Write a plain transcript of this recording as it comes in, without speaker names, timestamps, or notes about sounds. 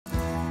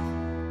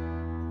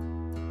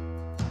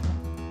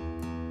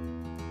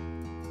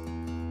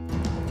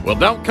Well,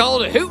 don't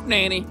call it a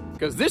hootenanny,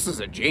 because this is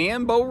a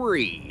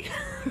jamboree.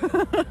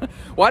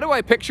 Why do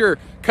I picture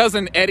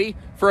Cousin Eddie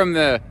from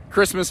the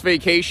Christmas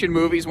Vacation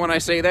movies when I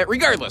say that?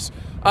 Regardless,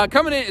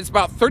 coming in, it's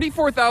about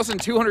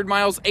 34,200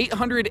 miles,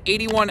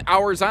 881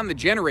 hours on the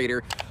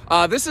generator.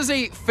 This is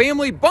a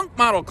family bunk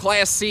model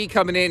Class C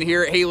coming in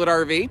here at Haylet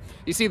RV.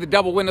 You see the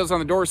double windows on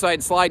the door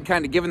side slide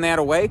kind of giving that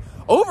away.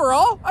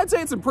 Overall, I'd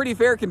say it's in pretty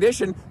fair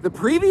condition. The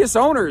previous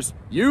owners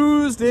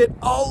used it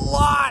a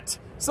lot,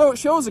 so it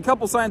shows a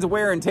couple signs of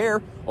wear and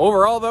tear.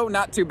 Overall, though,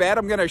 not too bad.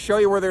 I'm going to show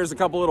you where there's a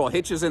couple little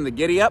hitches in the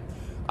giddy-up.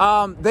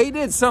 They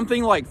did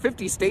something like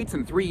 50 states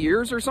in 3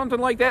 years or something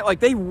like that. Like,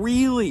 they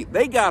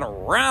got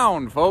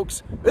around,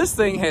 folks. This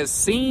thing has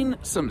seen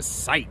some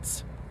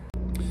sights.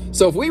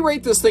 So if we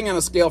rate this thing on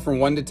a scale from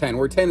 1 to 10,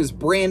 where 10 is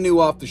brand new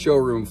off the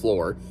showroom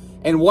floor,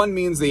 and 1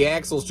 means the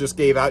axles just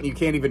gave out and you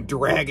can't even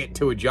drag it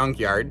to a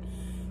junkyard,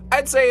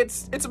 I'd say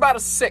it's about a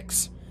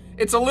 6.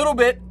 It's a little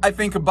bit, I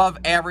think, above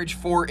average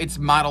for its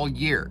model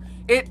year.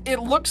 It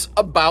looks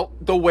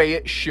about the way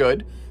it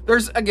should.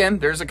 There's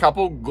a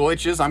couple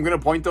glitches. I'm going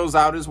to point those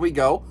out as we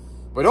go.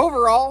 But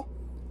overall,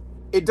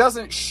 it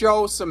doesn't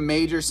show some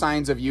major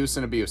signs of use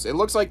and abuse. It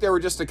looks like there were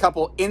just a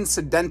couple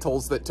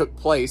incidentals that took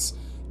place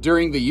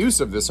during the use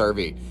of this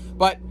RV.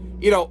 But,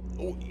 you know,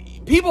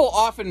 people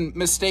often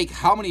mistake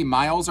how many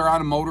miles are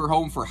on a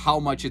motorhome for how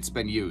much it's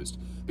been used.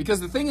 Because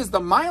the thing is, the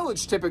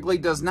mileage typically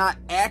does not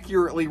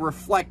accurately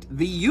reflect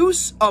the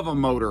use of a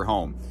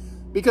motorhome.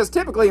 Because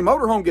typically a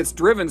motorhome gets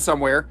driven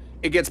somewhere,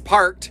 it gets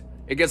parked,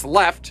 it gets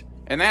left,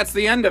 and that's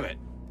the end of it.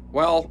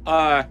 Well,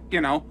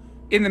 you know,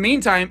 in the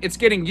meantime, it's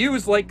getting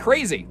used like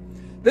crazy.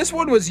 This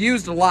one was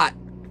used a lot.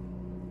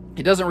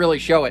 It doesn't really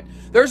show it.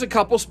 There's a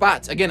couple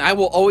spots. Again, I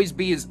will always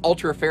be as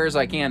ultra fair as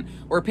I can,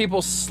 where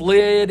people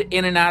slid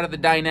in and out of the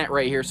dinette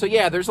right here. So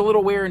yeah, there's a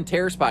little wear and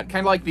tear spot.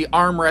 Kind of like the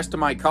armrest of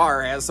my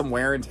car has some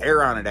wear and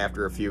tear on it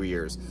after a few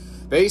years.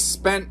 They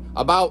spent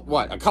about,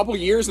 what, a couple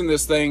years in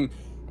this thing,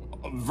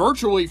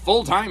 virtually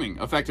full timing,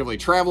 effectively,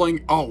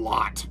 traveling a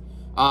lot.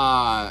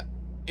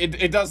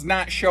 It does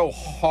not show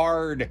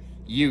hard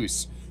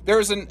use.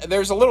 There's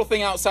a little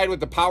thing outside with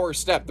the power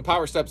step. The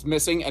power step's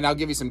missing, and I'll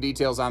give you some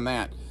details on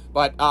that.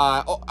 But,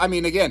 I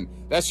mean, again,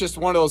 that's just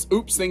one of those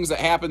oops things that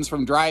happens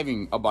from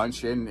driving a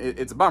bunch, and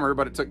it's a bummer,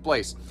 but it took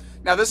place.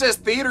 Now, this has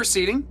theater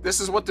seating. This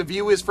is what the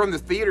view is from the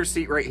theater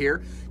seat right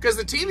here, because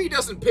the TV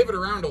doesn't pivot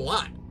around a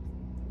lot,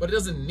 but it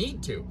doesn't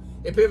need to.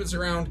 It pivots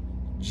around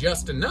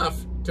just enough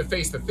to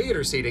face the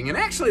theater seating, and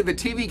actually the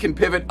TV can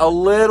pivot a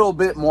little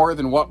bit more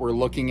than what we're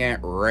looking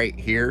at right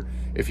here.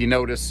 If you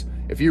notice,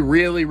 if you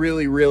really,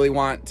 really, really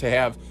want to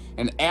have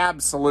an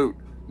absolute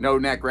no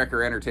neck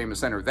wrecker entertainment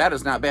center, that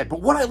is not bad.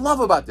 But what I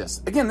love about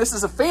this, again, this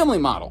is a family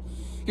model.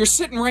 You're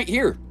sitting right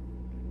here.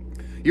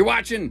 You're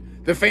watching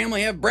the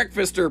family have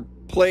breakfast or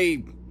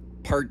play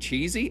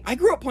Parcheesi. I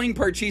grew up playing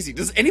Parcheesi.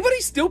 Does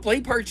anybody still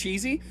play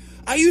Parcheesi?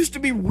 I used to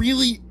be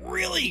really,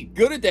 really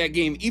good at that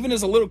game. Even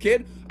as a little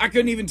kid, I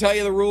couldn't even tell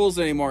you the rules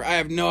anymore. I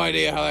have no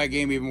idea how that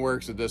game even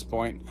works at this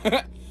point.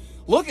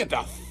 Look at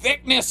the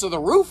thickness of the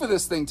roof of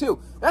this thing,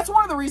 too. That's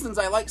one of the reasons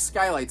I like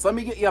skylights. Let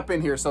me get you up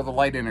in here so the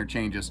light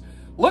interchanges.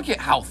 Look at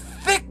how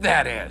thick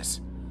that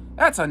is.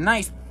 That's a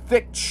nice,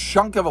 thick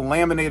chunk of a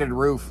laminated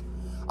roof.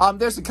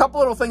 There's a couple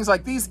little things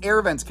like these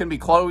air vents can be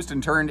closed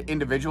and turned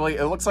individually.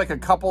 It looks like a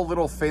couple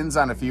little fins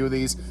on a few of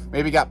these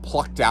maybe got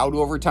plucked out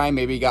over time,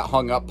 maybe got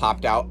hung up,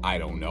 popped out, I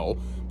don't know.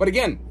 But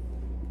again,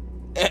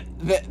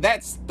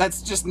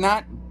 that's just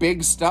not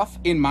big stuff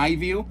in my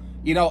view.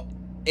 You know,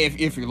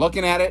 if you're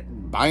looking at it,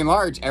 by and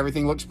large,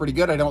 everything looks pretty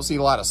good. I don't see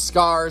a lot of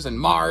scars and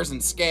mars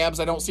and scabs.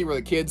 I don't see where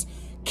the kids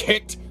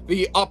kicked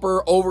the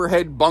upper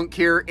overhead bunk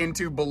here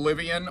into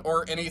Bolivian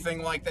or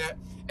anything like that.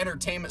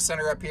 Entertainment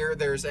center up here.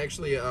 There's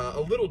actually a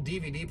little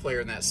DVD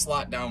player in that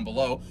slot down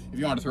below. If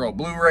you want to throw a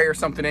Blu-ray or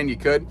something in, you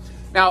could.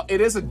 Now,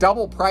 it is a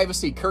double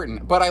privacy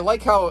curtain, but I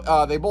like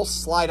how they both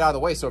slide out of the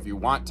way. So if you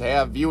want to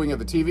have viewing of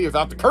the TV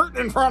without the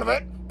curtain in front of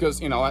it, because,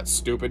 you know, that's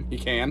stupid, you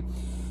can.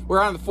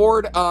 We're on the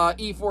Ford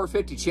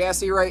E450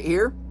 chassis right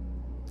here,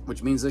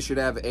 which means this should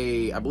have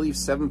a, I believe,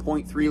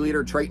 7.3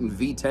 liter Triton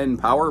V10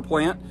 power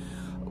plant,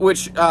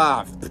 which,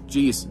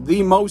 geez,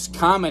 the most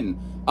common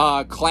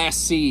Class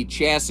C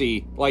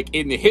chassis, like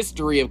in the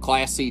history of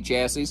Class C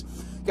chassis.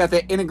 Got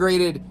that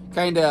integrated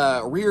kind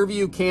of rear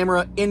view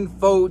camera,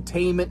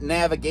 infotainment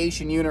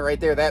navigation unit right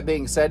there. That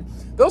being said,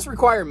 those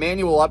require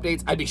manual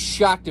updates. I'd be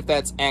shocked if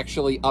that's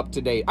actually up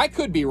to date. I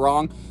could be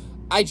wrong.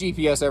 I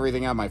GPS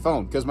everything on my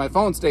phone because my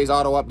phone stays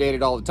auto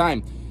updated all the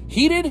time.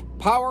 Heated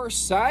power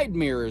side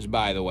mirrors,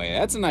 by the way.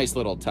 That's a nice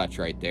little touch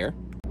right there.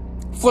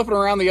 Flipping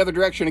around the other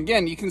direction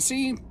again, you can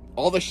see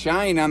all the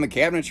shine on the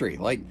cabinetry.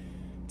 Like,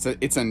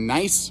 it's a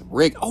nice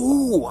rig.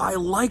 Oh, I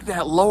like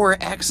that lower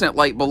accent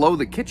light below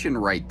the kitchen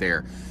right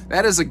there.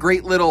 That is a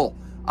great little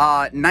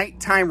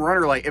nighttime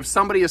runner light. If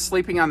somebody is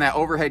sleeping on that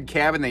overhead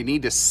cabin, they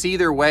need to see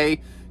their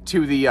way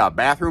to the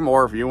bathroom,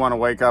 or if you want to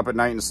wake up at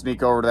night and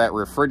sneak over to that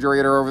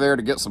refrigerator over there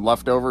to get some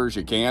leftovers,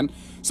 you can.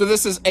 So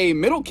this is a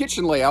middle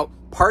kitchen layout.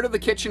 Part of the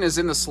kitchen is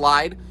in the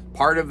slide.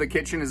 part of the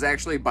kitchen is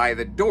actually by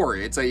the door.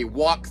 It's a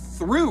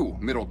walk-through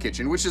middle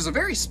kitchen, which is a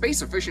very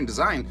space-efficient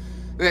design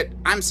that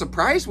I'm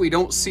surprised we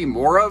don't see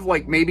more of,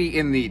 like maybe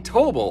in the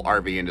towable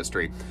RV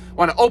industry.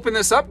 Want to open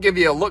this up, give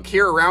you a look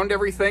here around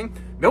everything.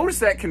 Notice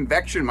that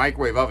convection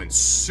microwave oven,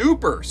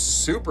 super,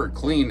 super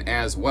clean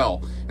as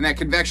well. And that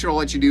convection will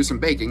let you do some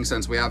baking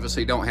since we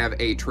obviously don't have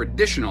a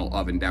traditional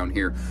oven down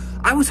here.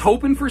 I was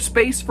hoping for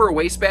space for a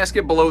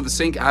wastebasket below the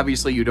sink.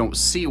 Obviously you don't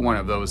see one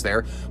of those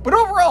there, but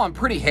overall I'm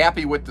pretty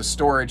happy with the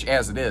storage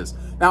as it is.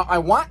 Now I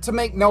want to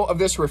make note of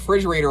this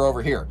refrigerator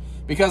over here,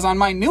 because on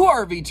my new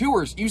RV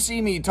tours, you see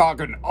me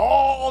talking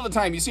all the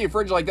time. You see a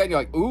fridge like that, and you're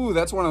like, ooh,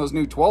 that's one of those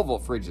new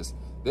 12-volt fridges.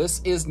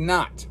 This is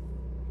not.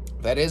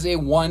 That is a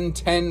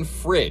 110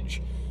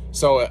 fridge.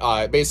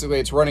 So basically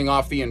it's running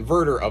off the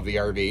inverter of the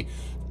RV.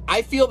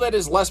 I feel that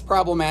is less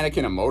problematic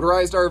in a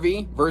motorized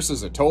RV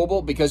versus a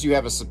towable because you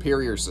have a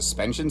superior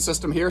suspension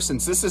system here,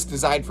 since this is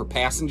designed for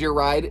passenger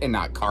ride and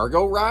not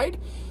cargo ride.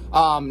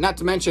 Not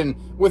to mention,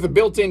 with a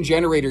built-in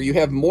generator, you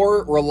have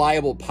more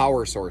reliable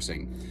power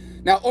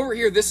sourcing. Now over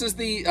here, this is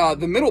the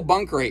middle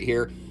bunk right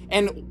here.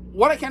 And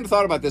what I kind of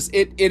thought about this,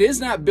 it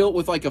is not built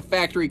with like a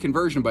factory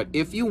conversion, but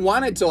if you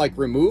wanted to like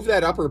remove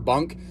that upper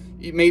bunk,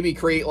 maybe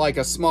create like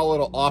a small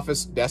little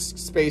office desk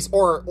space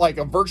or like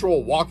a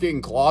virtual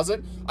walk-in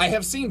closet. I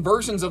have seen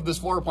versions of this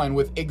floor plan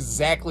with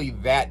exactly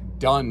that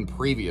done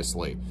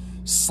previously.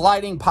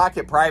 Sliding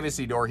pocket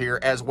privacy door here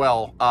as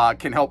well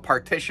can help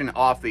partition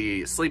off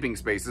the sleeping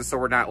spaces so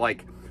we're not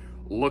like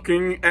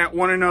looking at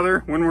one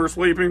another when we're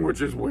sleeping,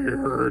 which is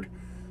weird.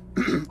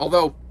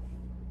 Although,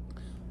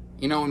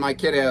 you know, when my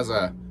kid has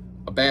a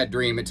bad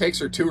dream, it takes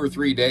her 2 or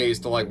 3 days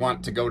to like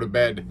want to go to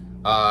bed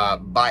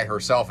by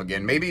herself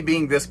again. Maybe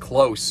being this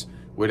close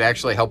would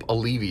actually help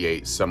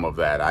alleviate some of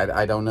that.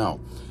 I don't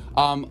know.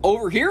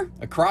 Over here,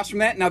 across from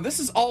that, now this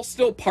is all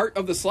still part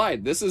of the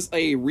slide. This is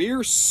a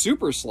rear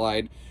super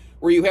slide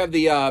where you have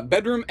the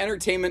bedroom,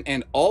 entertainment,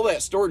 and all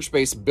that storage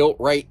space built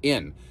right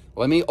in.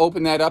 Let me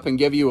open that up and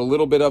give you a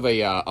little bit of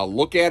a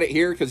look at it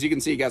here, because you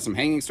can see you got some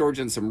hanging storage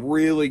and some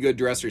really good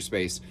dresser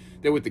space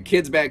that with the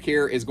kids back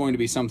here is going to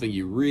be something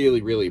you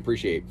really, really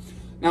appreciate.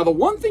 Now, the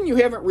one thing you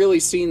haven't really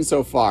seen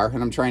so far,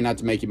 and I'm trying not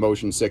to make you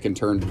motion sick and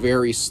turn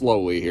very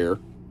slowly here,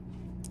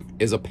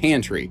 is a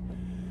pantry.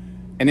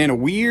 And in a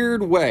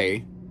weird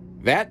way,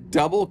 that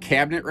double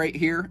cabinet right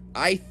here,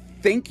 I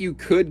think you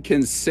could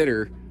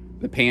consider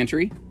the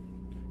pantry.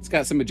 It's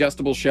got some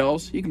adjustable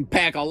shelves. You can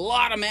pack a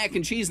lot of mac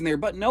and cheese in there,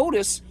 but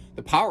notice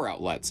the power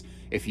outlets.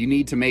 If you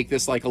need to make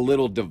this like a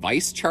little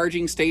device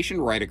charging station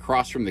right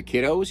across from the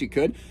kiddos, you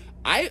could.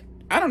 I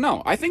don't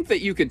know. I think that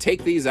you could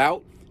take these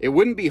out. It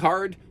wouldn't be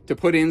hard to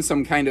put in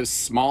some kind of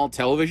small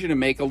television and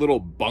make a little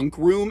bunk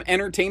room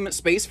entertainment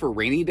space for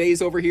rainy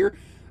days over here.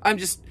 I'm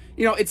just,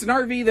 you know, it's an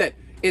RV that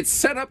it's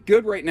set up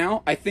good right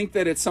now. I think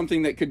that it's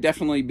something that could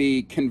definitely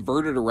be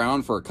converted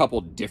around for a couple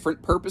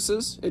different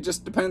purposes. It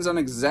just depends on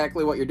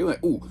exactly what you're doing.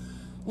 Ooh,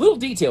 little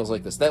details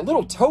like this, that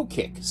little toe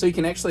kick, so you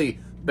can actually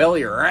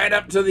belly right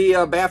up to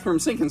the bathroom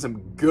sink, and some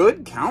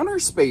good counter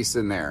space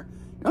in there.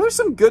 You know, there's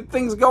some good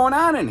things going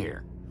on in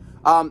here.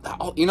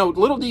 You know,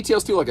 little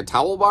details too, like a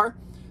towel bar.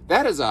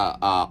 That is a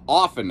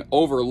often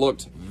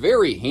overlooked,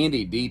 very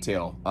handy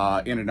detail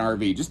in an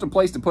RV. Just a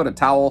place to put a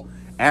towel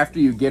after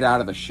you get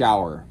out of the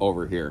shower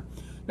over here.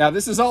 Now,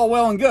 this is all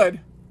well and good,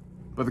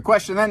 but the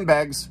question then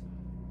begs,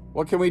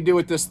 what can we do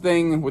with this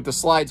thing with the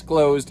slides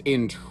closed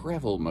in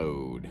travel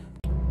mode?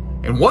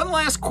 And one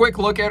last quick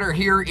look at her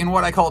here in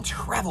what I call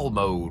travel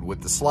mode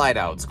with the slide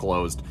outs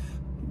closed.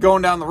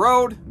 Going down the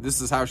road,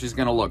 this is how she's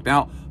gonna look.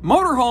 Now,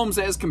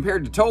 motorhomes as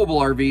compared to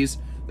towable RVs,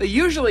 they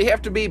usually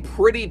have to be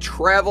pretty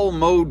travel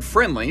mode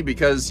friendly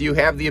because you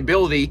have the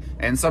ability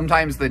and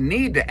sometimes the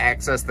need to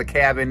access the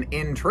cabin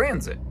in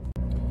transit.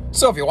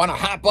 So if you want to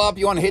hop up,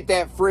 you want to hit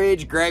that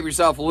fridge, grab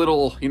yourself a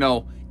little, you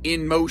know,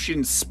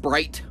 in-motion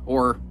Sprite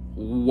or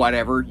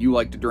whatever you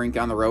like to drink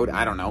on the road.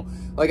 I don't know.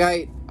 Like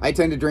I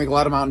tend to drink a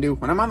lot of Mountain Dew.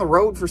 When I'm on the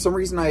road, for some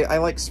reason, I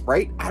like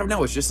Sprite. I don't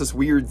know. It's just this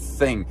weird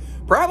thing.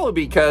 Probably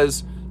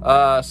because,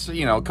 so,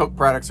 you know, Coke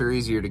products are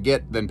easier to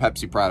get than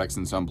Pepsi products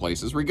in some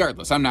places.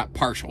 Regardless, I'm not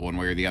partial one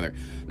way or the other.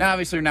 Now,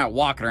 obviously, you're not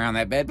walking around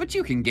that bad, but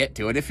you can get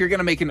to it. If you're going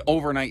to make an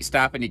overnight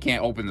stop and you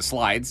can't open the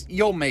slides,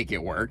 you'll make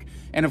it work.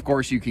 And, of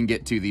course, you can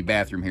get to the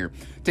bathroom here.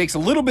 It takes a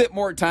little bit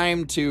more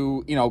time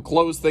to, you know,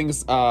 close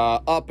things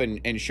up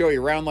and show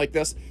you around like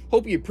this.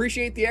 Hope you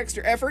appreciate the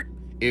extra effort.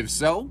 If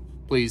so,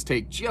 please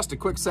take just a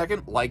quick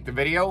second, like the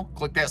video,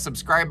 click that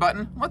subscribe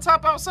button. Let's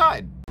hop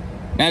outside.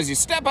 Now, as you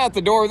step out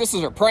the door, this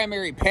is our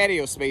primary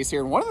patio space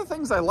here. And one of the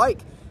things I like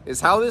is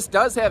how this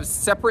does have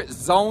separate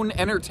zone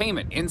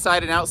entertainment.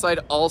 Inside and outside,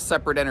 all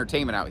separate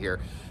entertainment out here.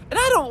 And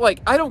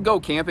I don't go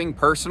camping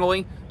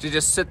personally to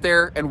just sit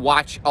there and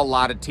watch a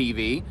lot of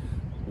TV.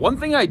 One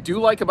thing I do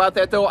like about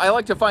that, though, I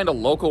like to find a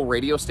local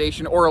radio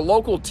station or a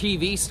local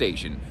TV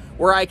station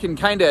where I can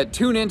kind of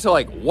tune into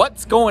like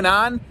what's going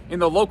on in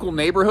the local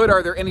neighborhood.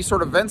 Are there any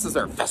sort of events? Is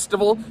there a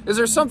festival? Is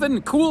there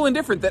something cool and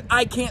different that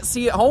I can't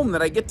see at home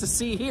that I get to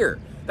see here?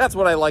 That's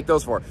what I like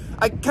those for.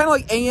 I kind of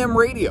like AM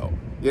radio.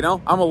 You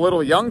know, I'm a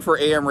little young for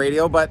AM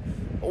radio, but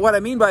what I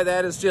mean by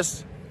that is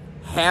just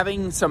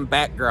having some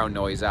background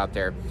noise out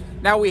there.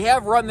 Now, we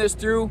have run this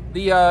through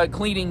the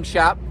cleaning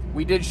shop.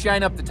 We did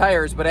shine up the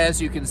tires, but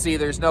as you can see,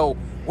 there's no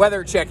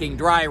weather checking,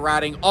 dry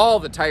rotting. All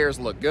the tires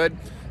look good.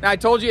 Now, I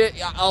told you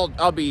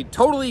I'll be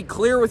totally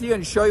clear with you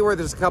and show you where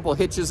there's a couple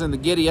hitches in the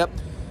giddy up.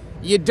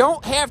 You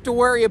don't have to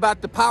worry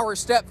about the power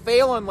step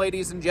failing,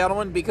 ladies and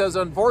gentlemen, because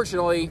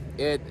unfortunately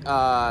it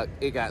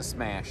got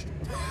smashed.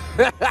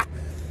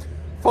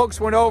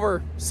 Folks went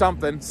over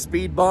something,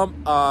 speed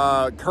bump,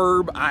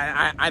 curb.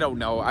 I don't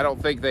know. I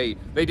don't think they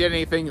did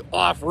anything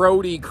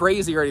off-roady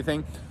crazy or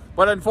anything.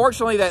 But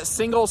unfortunately, that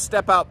single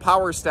step-out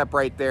power step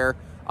right there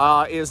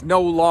is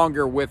no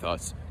longer with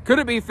us. Could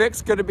it be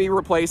fixed? Could it be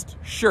replaced?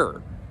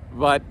 Sure.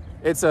 But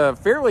it's a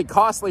fairly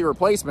costly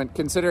replacement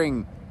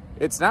considering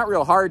it's not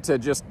real hard to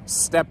just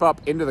step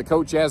up into the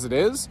coach as it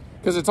is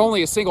because it's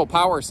only a single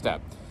power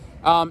step.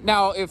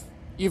 Now, if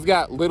you've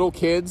got little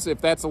kids,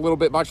 if that's a little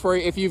bit much for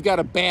you, if you've got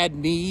a bad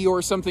knee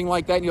or something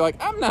like that and you're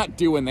like, I'm not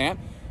doing that,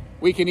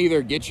 we can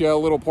either get you a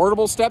little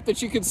portable step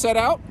that you could set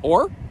out,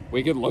 or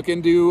we could look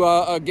into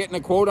getting a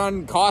quote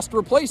on cost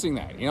replacing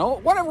that. You know,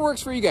 whatever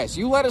works for you guys.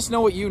 You let us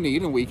know what you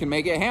need and we can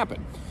make it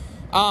happen.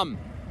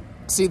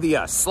 See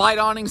the slide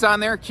awnings on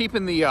there,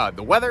 keeping the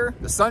weather,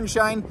 the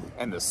sunshine,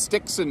 and the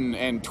sticks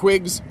and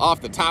twigs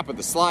off the top of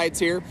the slides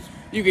here.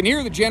 You can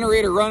hear the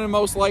generator running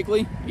most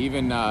likely.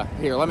 Even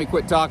here, let me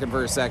quit talking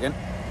for a second.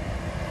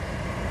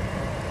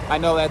 I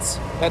know that's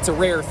a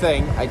rare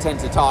thing. I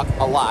tend to talk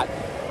a lot.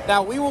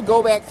 Now, we will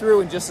go back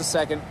through in just a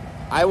second.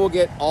 I will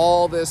get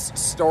all this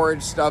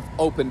storage stuff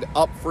opened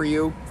up for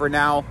you. For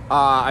now,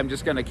 I'm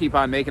just going to keep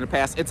on making a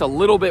pass. It's a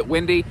little bit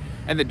windy,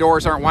 and the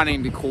doors aren't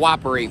wanting to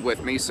cooperate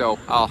with me, so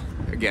I'll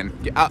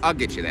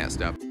get you that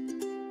stuff.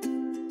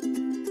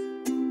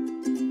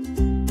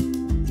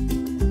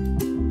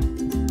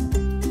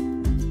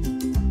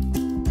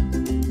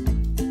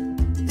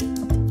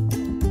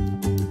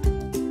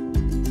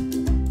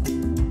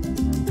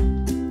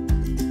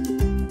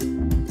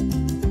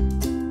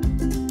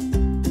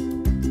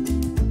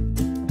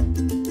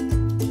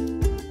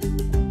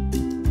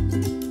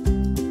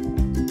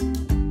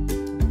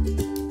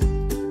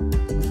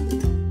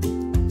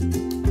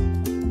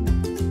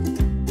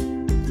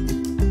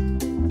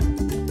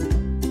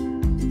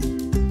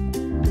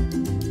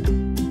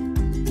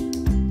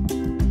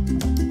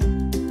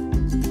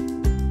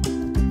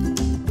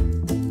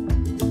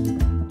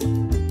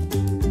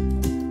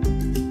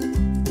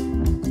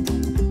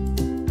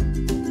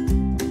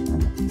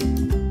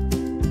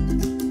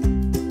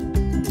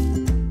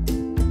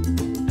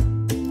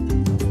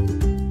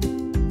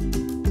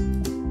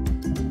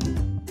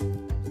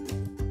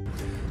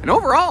 And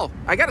overall,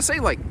 I gotta say,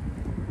 like,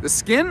 the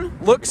skin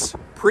looks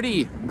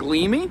pretty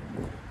gleamy.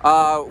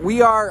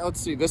 Let's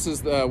see, this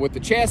is with the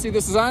chassis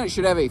this is on, it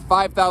should have a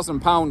 5,000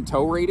 pound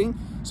tow rating.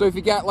 So if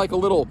you got like a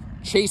little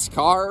chase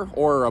car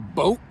or a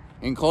boat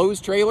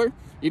enclosed trailer,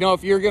 you know,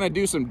 if you're gonna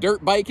do some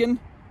dirt biking,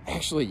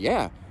 actually,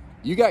 yeah,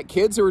 you got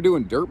kids who are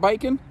doing dirt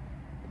biking,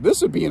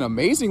 this would be an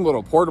amazing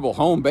little portable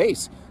home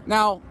base.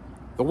 Now,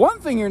 the one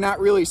thing you're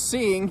not really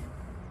seeing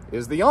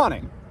is the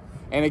awning.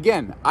 And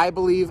again, I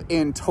believe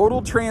in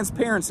total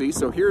transparency.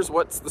 So here's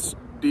what's the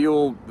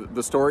deal,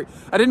 the story.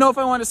 I didn't know if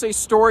I wanted to say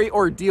story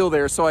or deal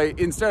there. So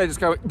instead I just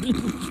kind of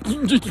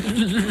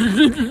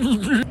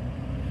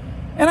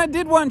and I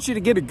did want you to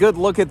get a good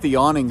look at the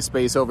awning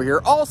space over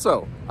here.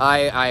 Also,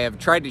 I have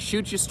tried to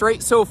shoot you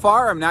straight so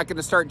far. I'm not going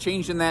to start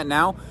changing that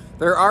now.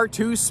 There are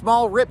two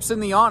small rips in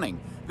the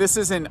awning. This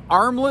is an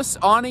armless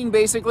awning,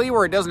 basically,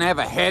 where it doesn't have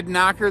a head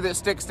knocker that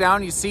sticks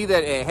down. You see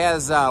that it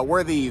has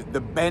where the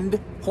bend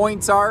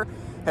points are,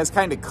 has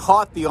kind of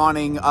caught the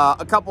awning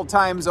a couple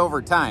times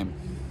over time.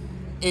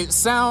 It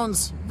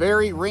sounds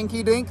very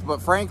rinky-dink,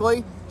 but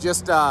frankly,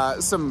 just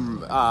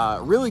some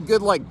really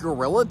good like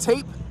Gorilla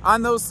Tape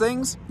on those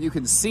things. You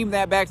can seam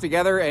that back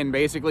together and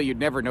basically you'd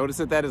never notice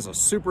it. That is a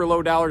super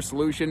low dollar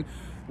solution,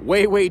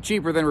 way, way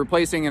cheaper than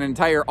replacing an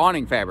entire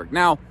awning fabric.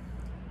 Now,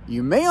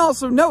 you may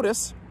also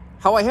notice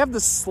how I have the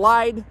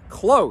slide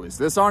closed.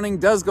 This awning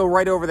does go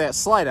right over that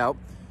slide out.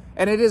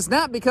 And it is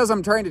not because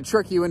I'm trying to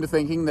trick you into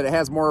thinking that it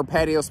has more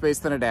patio space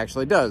than it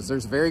actually does.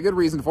 There's a very good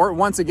reason for it.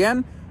 Once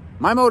again,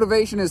 my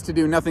motivation is to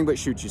do nothing but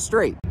shoot you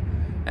straight.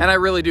 And I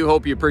really do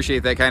hope you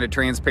appreciate that kind of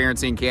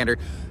transparency and candor.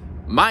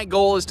 My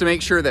goal is to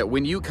make sure that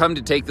when you come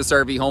to take this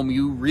RV home,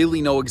 you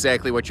really know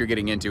exactly what you're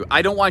getting into.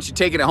 I don't want you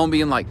taking it home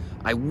being like,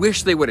 I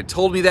wish they would have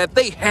told me that.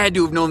 They had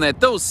to have known that.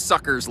 Those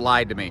suckers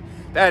lied to me.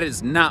 That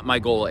is not my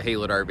goal at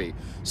Haylett RV.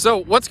 So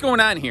what's going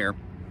on here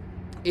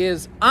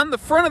is on the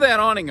front of that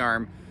awning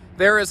arm,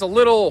 there is a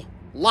little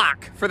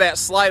lock for that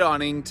slide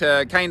awning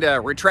to kind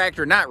of retract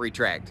or not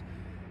retract.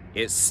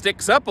 It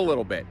sticks up a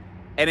little bit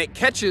and it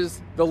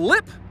catches the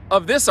lip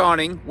of this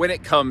awning when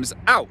it comes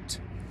out.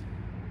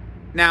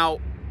 Now,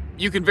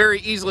 you can very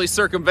easily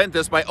circumvent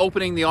this by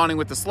opening the awning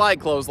with the slide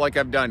closed like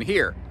I've done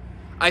here.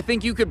 I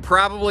think you could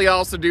probably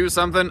also do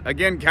something,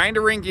 again, kind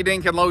of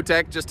rinky-dink and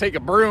low-tech, just take a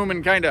broom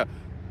and kind of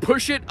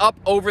push it up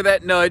over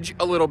that nudge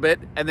a little bit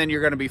and then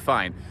you're going to be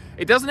fine.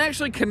 it doesn't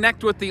actually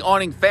connect with the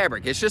awning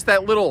fabric. It's just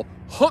that little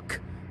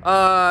hook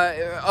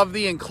of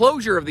the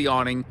enclosure of the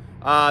awning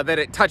that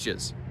it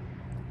touches.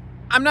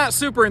 I'm not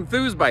super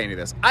enthused by any of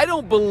this. I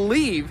don't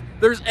believe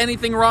there's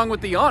anything wrong with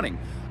the awning.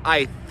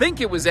 I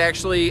think it was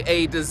actually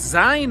a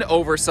design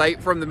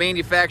oversight from the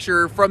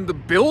manufacturer from the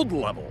build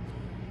level.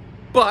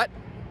 But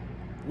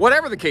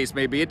whatever the case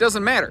may be, it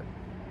doesn't matter.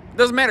 It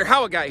doesn't matter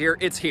how it got here,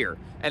 it's here.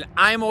 And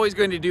I'm always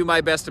going to do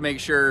my best to make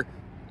sure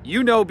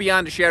you know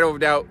beyond a shadow of a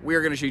doubt we're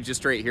going to shoot you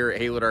straight here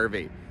at Haylett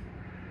RV.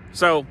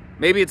 So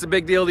maybe it's a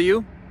big deal to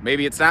you,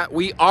 maybe it's not.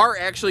 We are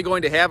actually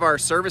going to have our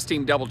service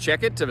team double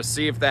check it to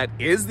see if that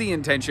is the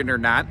intention or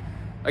not.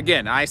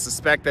 Again, I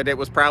suspect that it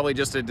was probably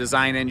just a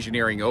design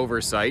engineering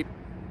oversight.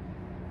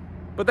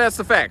 But that's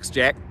the facts,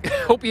 Jack.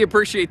 Hope you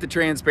appreciate the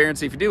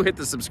transparency. If you do, hit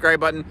the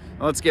subscribe button,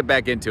 and let's get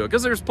back into it,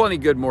 because there's plenty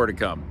good more to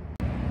come.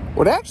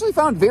 What I actually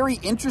found very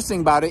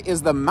interesting about it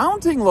is the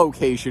mounting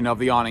location of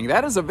the awning.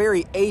 That is a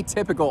very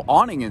atypical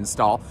awning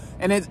install,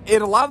 and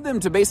it allowed them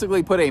to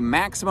basically put a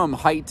maximum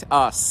height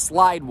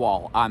slide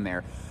wall on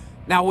there.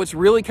 Now, what's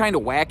really kind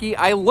of wacky,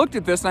 I looked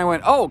at this and I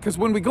went, oh, because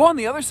when we go on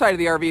the other side of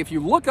the RV, if you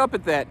look up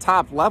at that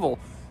top level,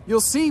 you'll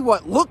see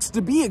what looks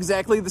to be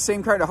exactly the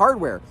same kind of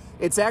hardware.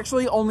 It's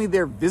actually only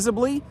there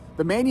visibly.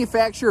 The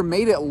manufacturer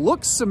made it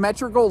look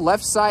symmetrical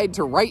left side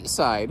to right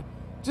side,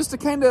 just to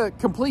kind of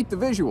complete the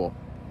visual.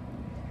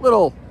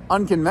 Little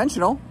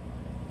unconventional,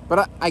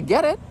 but I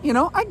get it, you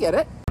know, I get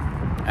it.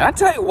 And I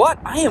tell you what,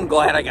 I am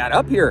glad I got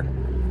up here.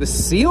 The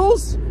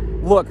seals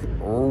look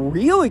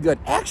really good.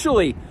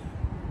 Actually,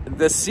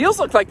 the seals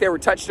look like they were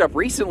touched up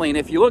recently, and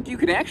if you look, you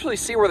can actually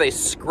see where they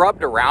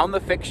scrubbed around the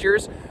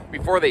fixtures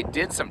before they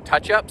did some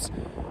touch-ups,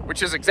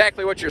 which is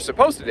exactly what you're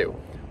supposed to do,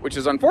 which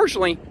is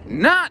unfortunately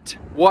not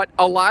what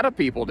a lot of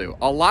people do.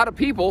 A lot of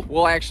people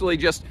will actually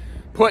just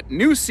put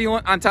new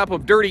sealant on top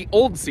of dirty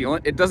old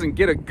sealant. It doesn't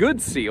get a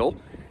good seal,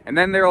 and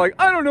then they're like,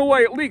 I don't know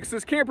why it leaks,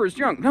 this camper is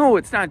junk. No,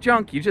 it's not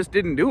junk, you just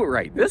didn't do it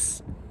right.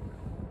 This,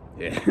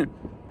 it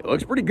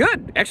looks pretty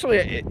good.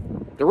 Actually,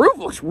 the roof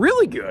looks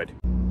really good.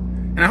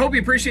 And I hope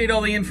you appreciate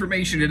all the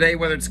information today,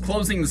 whether it's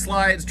closing the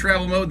slides,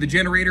 travel mode, the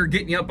generator,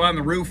 getting you up on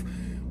the roof.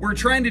 We're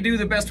trying to do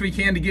the best we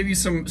can to give you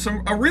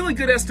a really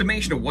good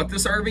estimation of what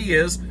this RV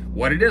is,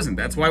 what it isn't.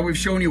 That's why we've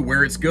shown you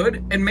where it's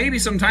good, and maybe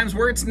sometimes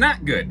where it's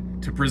not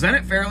good, to present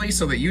it fairly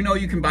so that you know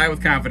you can buy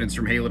with confidence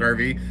from Haylett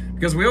RV,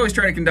 because we always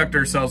try to conduct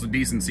ourselves with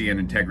decency and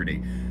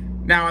integrity.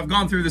 Now, I've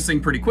gone through this thing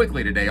pretty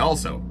quickly today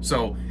also,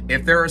 so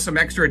if there are some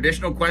extra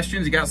additional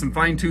questions, you got some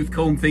fine-tooth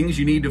comb things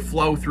you need to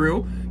flow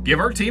through,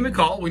 give our team a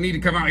call. We need to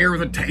come out here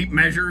with a tape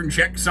measure and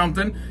check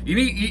something. You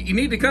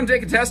need to come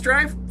take a test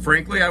drive?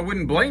 Frankly, I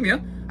wouldn't blame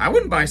you. I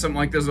wouldn't buy something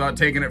like this without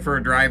taking it for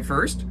a drive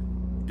first.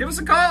 Give us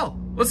a call.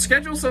 Let's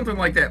schedule something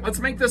like that. Let's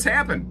make this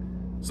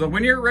happen. So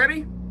when you're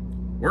ready,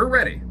 we're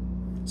ready.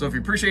 So if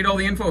you appreciate all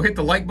the info, hit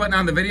the like button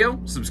on the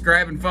video,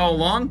 subscribe and follow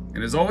along.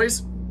 And as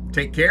always,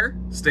 take care,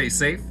 stay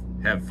safe,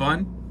 have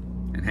fun,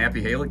 and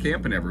happy Haylett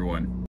camping,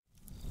 everyone.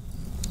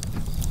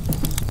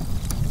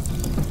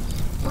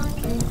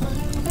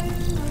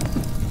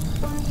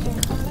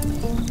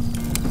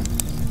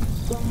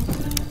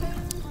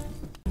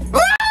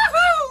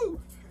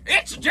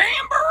 It's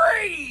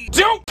Jamboree!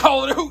 Don't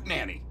call it a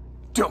hootenanny.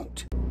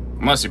 Don't.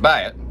 Unless you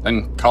buy it,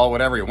 then call it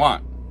whatever you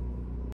want.